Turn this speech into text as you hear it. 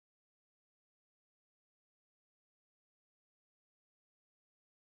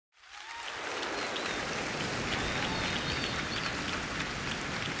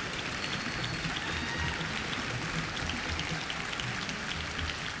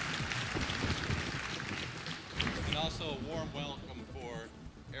also a warm welcome for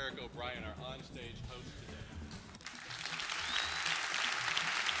Eric O'Brien, our onstage host today.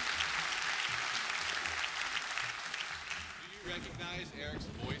 Do you recognize Eric's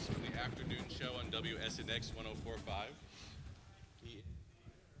voice from the afternoon show on WSNX 104.5?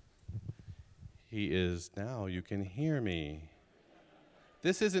 He is now. You can hear me.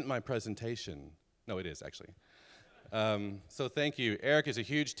 This isn't my presentation. No, it is actually. So thank you. Eric is a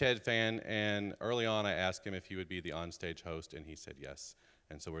huge TED fan, and early on I asked him if he would be the onstage host, and he said yes.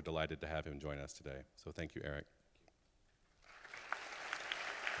 And so we're delighted to have him join us today. So thank you, Eric.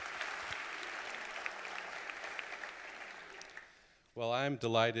 Well, I'm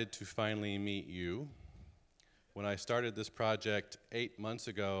delighted to finally meet you. When I started this project 8 months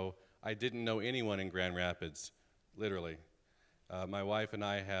ago, I didn't know anyone in Grand Rapids, literally. My wife and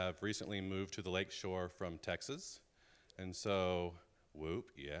I have recently moved to the Lake Shore from Texas. And so,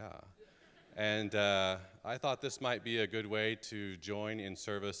 whoop, yeah. And I thought this might be a good way to join in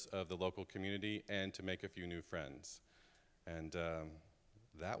service of the local community and to make a few new friends. And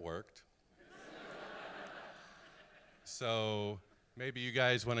that worked. So maybe you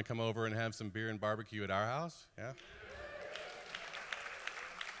guys want to come over and have some beer and barbecue at our house? Yeah?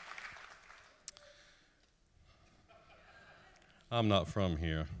 I'm not from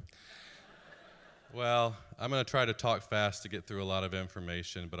here. Well, I'm going to try to talk fast to get through a lot of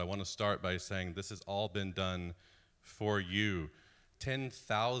information, but I want to start by saying this has all been done for you.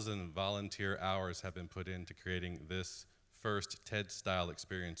 10,000 volunteer hours have been put into creating this first TED-style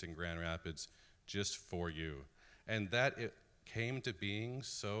experience in Grand Rapids just for you. And that it came to being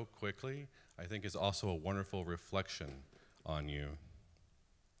so quickly, I think is also a wonderful reflection on you.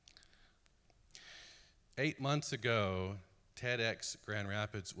 8 months ago, TEDx Grand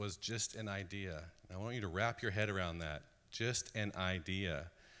Rapids was just an idea. And I want you to wrap your head around that. Just an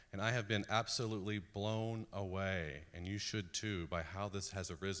idea. And I have been absolutely blown away, and you should too, by how this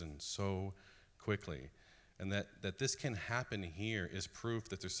has arisen so quickly. And that this can happen here is proof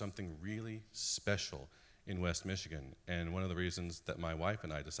that there's something really special in West Michigan, and one of the reasons that my wife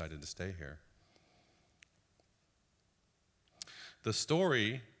and I decided to stay here. The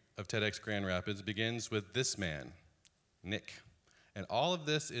story of TEDx Grand Rapids begins with this man, Nick. And all of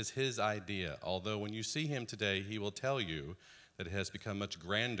this is his idea, although when you see him today, he will tell you that it has become much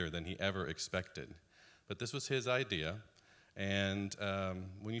grander than he ever expected. But this was his idea, and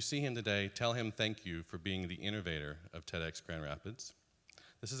when you see him today, tell him thank you for being the innovator of TEDx Grand Rapids.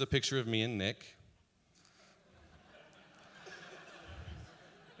 This is a picture of me and Nick.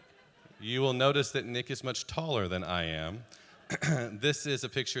 You will notice that Nick is much taller than I am. This is a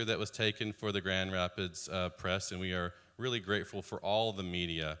picture that was taken for the Grand Rapids press, and we are really grateful for all the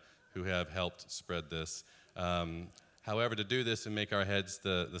media who have helped spread this. However, to do this and make our heads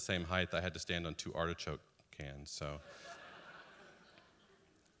the same height, I had to stand on 2 artichoke cans, so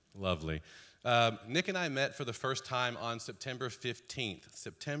lovely. Nick and I met for the first time on September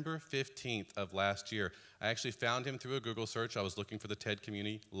 15th of last year. I actually found him through a Google search. I was looking for the TED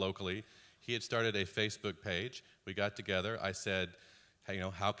community locally. He had started a Facebook page. We got together. I said, hey,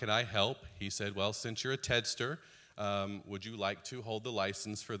 how can I help? He said, well, since you're a TEDster, would you like to hold the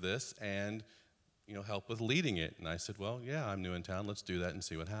license for this and help with leading it? And I said, well, yeah, I'm new in town. Let's do that and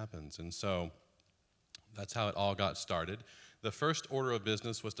see what happens. And so that's how it all got started. The first order of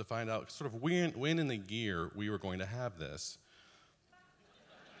business was to find out sort of when in the year we were going to have this.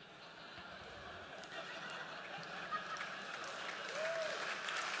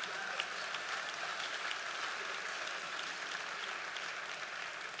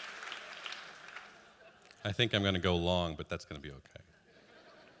 I think I'm going to go long, but that's going to be okay.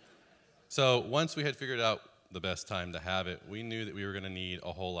 So once we had figured out the best time to have it, we knew that we were going to need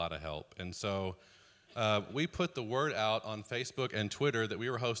a whole lot of help. And so we put the word out on Facebook and Twitter that we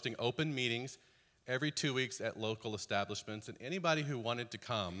were hosting open meetings every 2 weeks at local establishments, and anybody who wanted to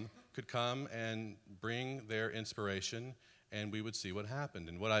come could come and bring their inspiration, and we would see what happened.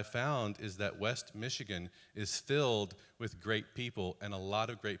 And what I found is that West Michigan is filled with great people, and a lot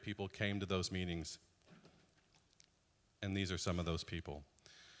of great people came to those meetings. And these are some of those people.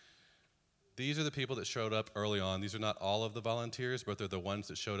 These are the people that showed up early on. These are not all of the volunteers, but they're the ones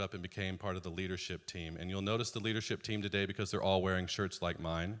that showed up and became part of the leadership team. And you'll notice the leadership team today because they're all wearing shirts like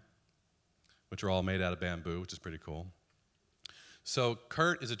mine, which are all made out of bamboo, which is pretty cool. So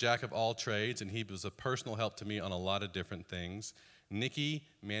Kurt is a jack of all trades, and he was a personal help to me on a lot of different things. Nikki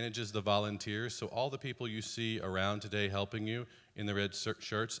manages the volunteers, so all the people you see around today helping you in the red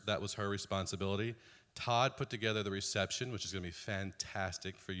shirts, that was her responsibility. Todd put together the reception, which is going to be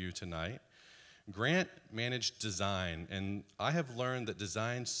fantastic for you tonight. Grant managed design, and I have learned that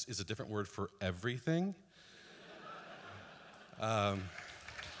design is a different word for everything.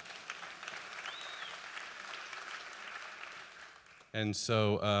 And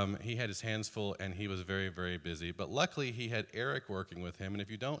so he had his hands full, and he was very, very busy. But luckily, he had Eric working with him. And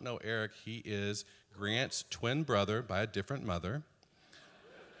if you don't know Eric, he is Grant's twin brother by a different mother.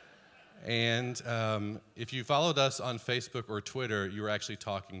 And if you followed us on Facebook or Twitter, you were actually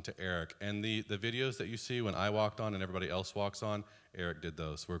talking to Eric. And the videos that you see when I walked on and everybody else walks on, Eric did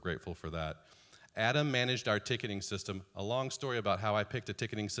those. We're grateful for that. Adam managed our ticketing system. A long story about how I picked a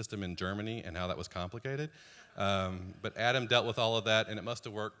ticketing system in Germany and how that was complicated. But Adam dealt with all of that, and it must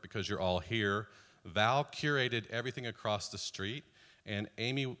have worked because you're all here. Val curated everything across the street, and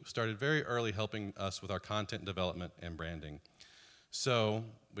Amy started very early helping us with our content development and branding. So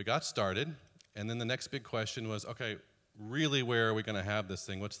we got started, and then the next big question was, okay, really where are we going to have this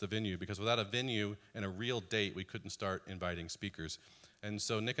thing? What's the venue? Because without a venue and a real date, we couldn't start inviting speakers. And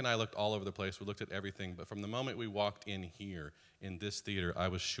so Nick and I looked all over the place. We looked at everything, but from the moment we walked in here, in this theater, I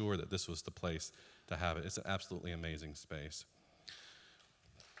was sure that this was the place to have it. It's an absolutely amazing space.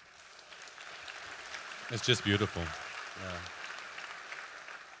 It's just beautiful. Yeah.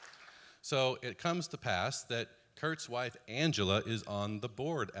 So it comes to pass that Kurt's wife, Angela, is on the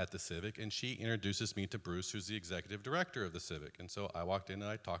board at the Civic, and she introduces me to Bruce, who's the executive director of the Civic. And so I walked in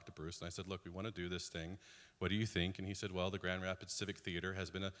and I talked to Bruce, and I said, look, we want to do this thing. What do you think? And he said, well, the Grand Rapids Civic Theater has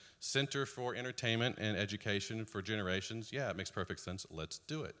been a center for entertainment and education for generations. Yeah, it makes perfect sense. Let's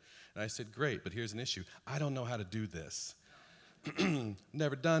do it. And I said, great, but here's an issue. I don't know how to do this.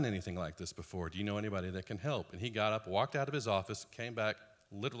 Never done anything like this before. Do you know anybody that can help? And he got up, walked out of his office, came back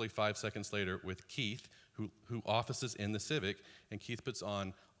literally 5 seconds later with Keith, who offices in the Civic, and Keith puts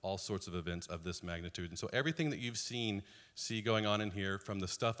on all sorts of events of this magnitude. And so everything that you've see going on in here, from the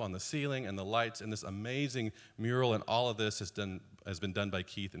stuff on the ceiling and the lights and this amazing mural, and all of this has been done by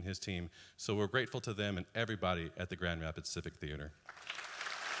Keith and his team. So we're grateful to them and everybody at the Grand Rapids Civic Theater.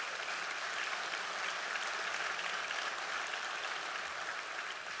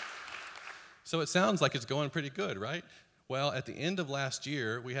 So it sounds like it's going pretty good, right? Well, at the end of last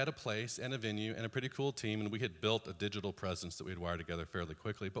year, we had a place and a venue and a pretty cool team, and we had built a digital presence that we had wired together fairly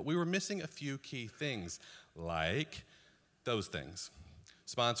quickly. But we were missing a few key things, like those things: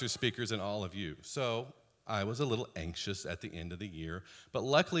 sponsors, speakers, and all of you. So I was a little anxious at the end of the year, but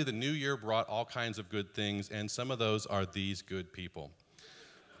luckily the new year brought all kinds of good things, and some of those are these good people.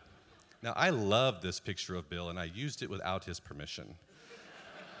 Now, I love this picture of Bill, and I used it without his permission.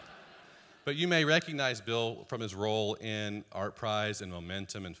 But you may recognize Bill from his role in Art Prize and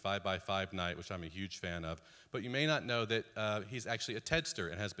Momentum and 5x5 Night, which I'm a huge fan of. But you may not know that he's actually a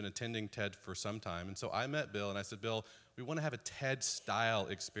TEDster and has been attending TED for some time. And so I met Bill, and I said, Bill, we want to have a TED-style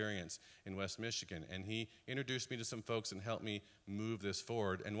experience in West Michigan. And he introduced me to some folks and helped me move this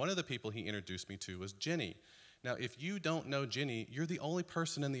forward. And one of the people he introduced me to was Jenny. Now, if you don't know Jenny, you're the only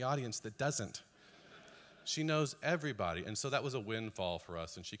person in the audience that doesn't. She knows everybody, and so that was a windfall for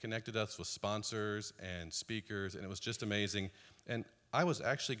us, and she connected us with sponsors and speakers, and it was just amazing. And I was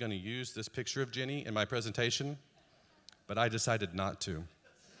actually going to use this picture of Jenny in my presentation, but I decided not to.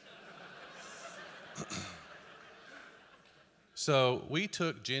 So we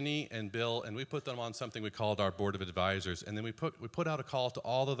took Jenny and Bill, and we put them on something we called our Board of Advisors, and then we put out a call to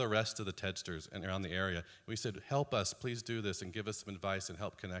all of the rest of the TEDsters around the area. We said, help us, please do this, and give us some advice and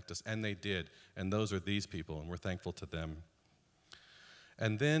help connect us, and they did. And those are these people, and we're thankful to them.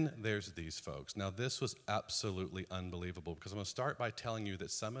 And then there's these folks. Now, this was absolutely unbelievable, because I'm going to start by telling you that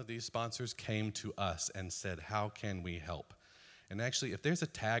some of these sponsors came to us and said, how can we help? And actually, if there's a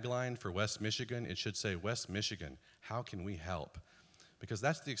tagline for West Michigan, it should say, West Michigan, how can we help? Because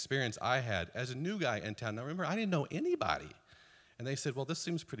that's the experience I had as a new guy in town. Now remember, I didn't know anybody. And they said, well, this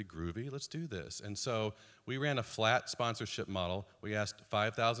seems pretty groovy, let's do this. And so we ran a flat sponsorship model. We asked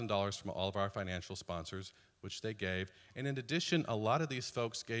 $5,000 from all of our financial sponsors, which they gave. And in addition, a lot of these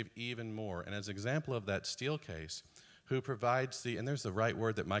folks gave even more. And as an example of that, Steelcase, who provides and there's the right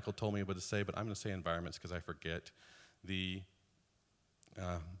word that Michael told me what to say, but I'm going to say environments because I forget.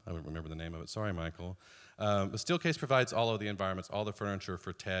 I don't remember the name of it. Sorry, Michael. But Steelcase provides all of the environments, all the furniture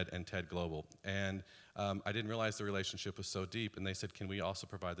for TED and TED Global. And I didn't realize the relationship was so deep. And they said, can we also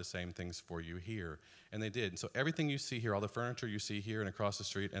provide the same things for you here? And they did. And so everything you see here, all the furniture you see here and across the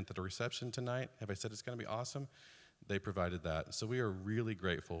street and at the reception tonight, have I said it's going to be awesome? They provided that. So we are really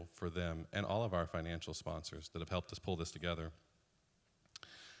grateful for them and all of our financial sponsors that have helped us pull this together.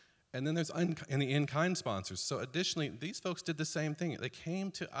 And then there's the in-kind sponsors. So additionally, these folks did the same thing. They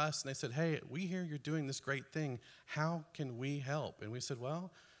came to us and they said, hey, we hear you're doing this great thing. How can we help? And we said,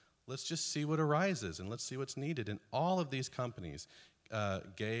 well, let's just see what arises and let's see what's needed. And all of these companies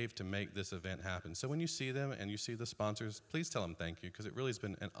gave to make this event happen. So when you see them and you see the sponsors, please tell them thank you, because it really has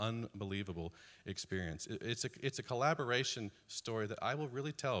been an unbelievable experience. It's a collaboration story that I will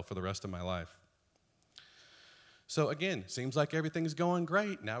really tell for the rest of my life. So again, seems like everything's going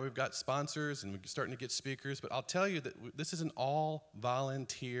great. Now we've got sponsors and we're starting to get speakers, but I'll tell you that this is an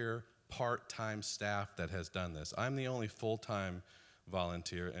all-volunteer, part-time staff that has done this. I'm the only full-time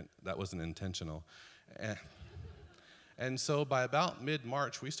volunteer, and that wasn't intentional. And so by about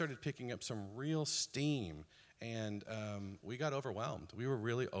mid-March, we started picking up some real steam, and we got overwhelmed. We were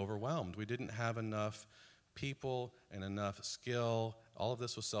really overwhelmed. We didn't have enough people and enough skill. All of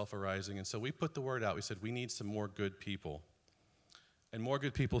this was self-arising, and so we put the word out. We said, we need some more good people. And more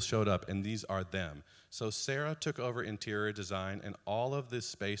good people showed up, and these are them. So Sarah took over interior design, and all of the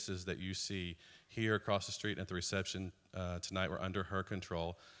spaces that you see here across the street and at the reception tonight were under her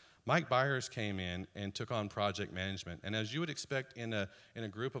control. Mike Byers came in and took on project management. And as you would expect in a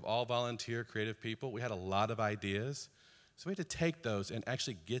group of all volunteer creative people, we had a lot of ideas. So we had to take those and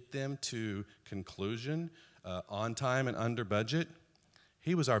actually get them to conclusion on time and under budget.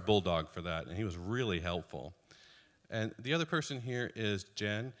 He was our bulldog for that, and he was really helpful. And the other person here is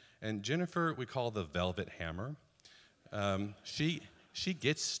Jen. And Jennifer, we call the Velvet Hammer. She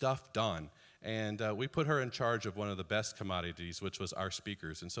gets stuff done. And we put her in charge of one of the best commodities, which was our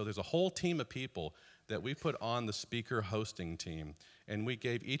speakers. And so there's a whole team of people that we put on the speaker hosting team. And we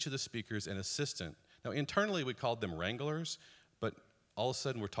gave each of the speakers an assistant. Now, internally, we called them wranglers, but all of a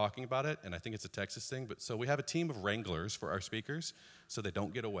sudden, we're talking about it, and I think it's a Texas thing. But so we have a team of wranglers for our speakers so they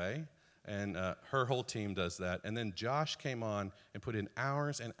don't get away. And her whole team does that. And then Josh came on and put in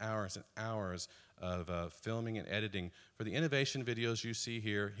hours and hours and hours of filming and editing. For the innovation videos you see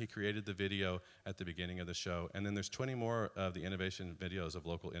here, he created the video at the beginning of the show. And then there's 20 more of the innovation videos of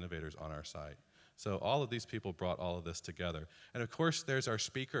local innovators on our site. So all of these people brought all of this together. And of course, there's our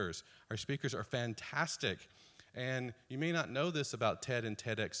speakers. Our speakers are fantastic. And you may not know this about TED and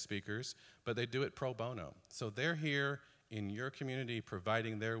TEDx speakers, but they do it pro bono. So they're here in your community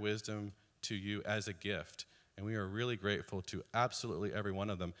providing their wisdom to you as a gift. And we are really grateful to absolutely every one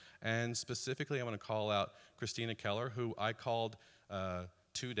of them. And specifically, I want to call out Christina Keller, who I called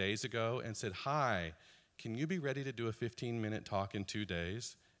 2 days ago and said, hi, can you be ready to do a 15-minute talk in 2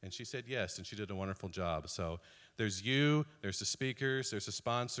 days? And she said yes, and she did a wonderful job. So there's you, there's the speakers, there's the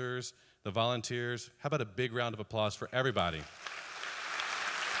sponsors, the volunteers. How about a big round of applause for everybody?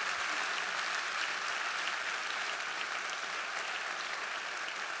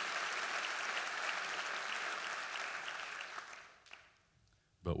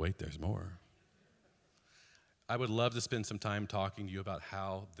 But wait, there's more. I would love to spend some time talking to you about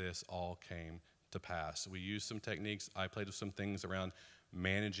how this all came to pass. We used some techniques. I played with some things around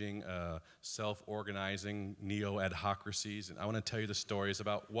managing self-organizing neo-adhocracies, and I want to tell you the stories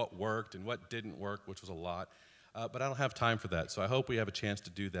about what worked and what didn't work, which was a lot, but I don't have time for that, so I hope we have a chance to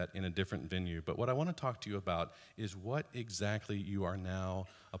do that in a different venue. But what I want to talk to you about is what exactly you are now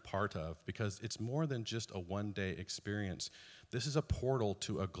a part of, because it's more than just a one-day experience. This is a portal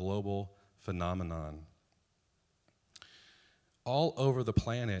to a global phenomenon. All over the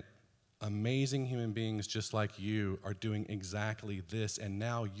planet, amazing human beings just like you are doing exactly this, and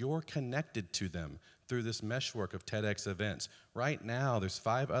now you're connected to them through this meshwork of TEDx events. Right now, there's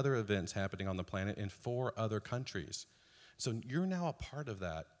 5 other events happening on the planet in 4 other countries. So you're now a part of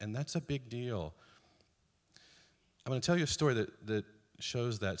that, and that's a big deal. I'm going to tell you a story that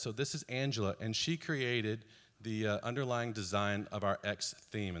shows that. So this is Angela, and she created the underlying design of our X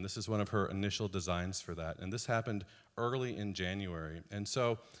theme, and this is one of her initial designs for that. And this happened early in January. And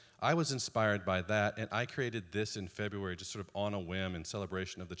so I was inspired by that, and I created this in February, just sort of on a whim in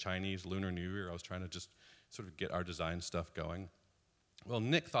celebration of the Chinese Lunar New Year. I was trying to just sort of get our design stuff going. Well,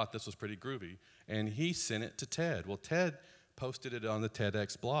 Nick thought this was pretty groovy, and he sent it to Ted. Well, Ted posted it on the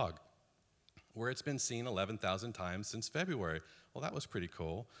TEDx blog, where it's been seen 11,000 times since February. Well, that was pretty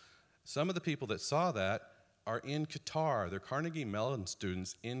cool. Some of the people that saw that are in Qatar. They're Carnegie Mellon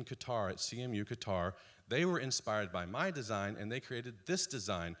students in Qatar at CMU Qatar. They were inspired by my design, and they created this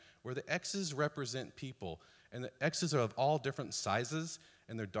design where the X's represent people. And the X's are of all different sizes,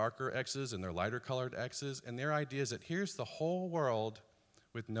 and they're darker X's and they're lighter colored X's. And their idea is that here's the whole world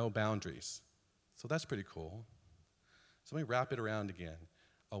with no boundaries. So that's pretty cool. So let me wrap it around again.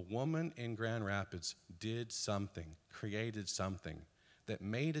 A woman in Grand Rapids did something, created something that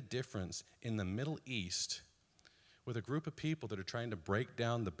made a difference in the Middle East with a group of people that are trying to break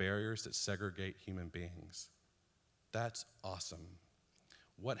down the barriers that segregate human beings. That's awesome.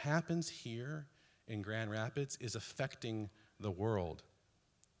 What happens here in Grand Rapids is affecting the world.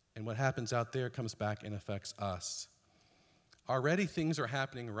 And what happens out there comes back and affects us. Already things are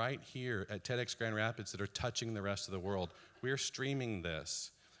happening right here at TEDx Grand Rapids that are touching the rest of the world. We are streaming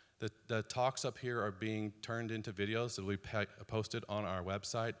this. The talks up here are being turned into videos that will be posted on our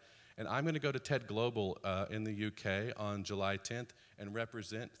website. And I'm going to go to TED Global in the UK on July 10th and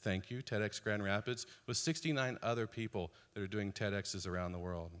represent, thank you, TEDx Grand Rapids with 69 other people that are doing TEDx's around the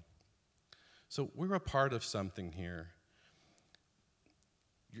world. So we're a part of something here.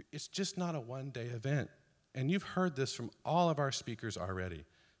 It's just not a one-day event. And you've heard this from all of our speakers already.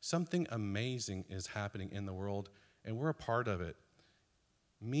 Something amazing is happening in the world, and we're a part of it.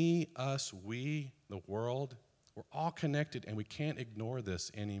 Me, us, we, the world, we're all connected, and we can't ignore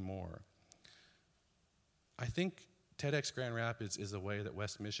this anymore. I think TEDx Grand Rapids is a way that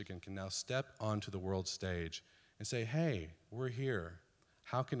West Michigan can now step onto the world stage and say, hey, we're here.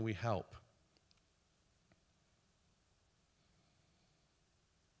 How can we help?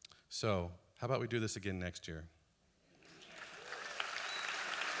 So, how about we do this again next year?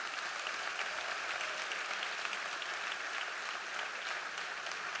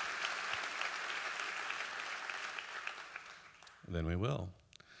 Then we will.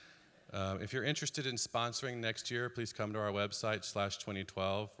 If you're interested in sponsoring next year, please come to our website,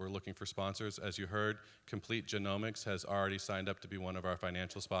 /2012. We're looking for sponsors. As you heard, Complete Genomics has already signed up to be one of our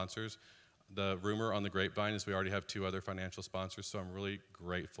financial sponsors. The rumor on the grapevine is we already have 2 other financial sponsors, so I'm really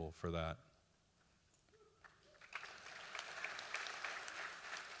grateful for that.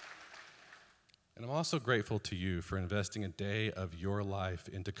 And I'm also grateful to you for investing a day of your life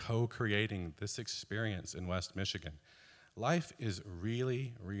into co-creating this experience in West Michigan. Life is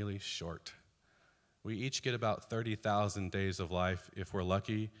really, really short. We each get about 30,000 days of life if we're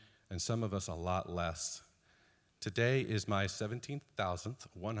lucky, and some of us a lot less. Today is my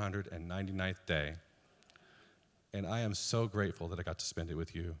 17,199th day, and I am so grateful that I got to spend it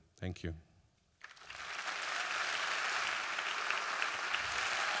with you. Thank you.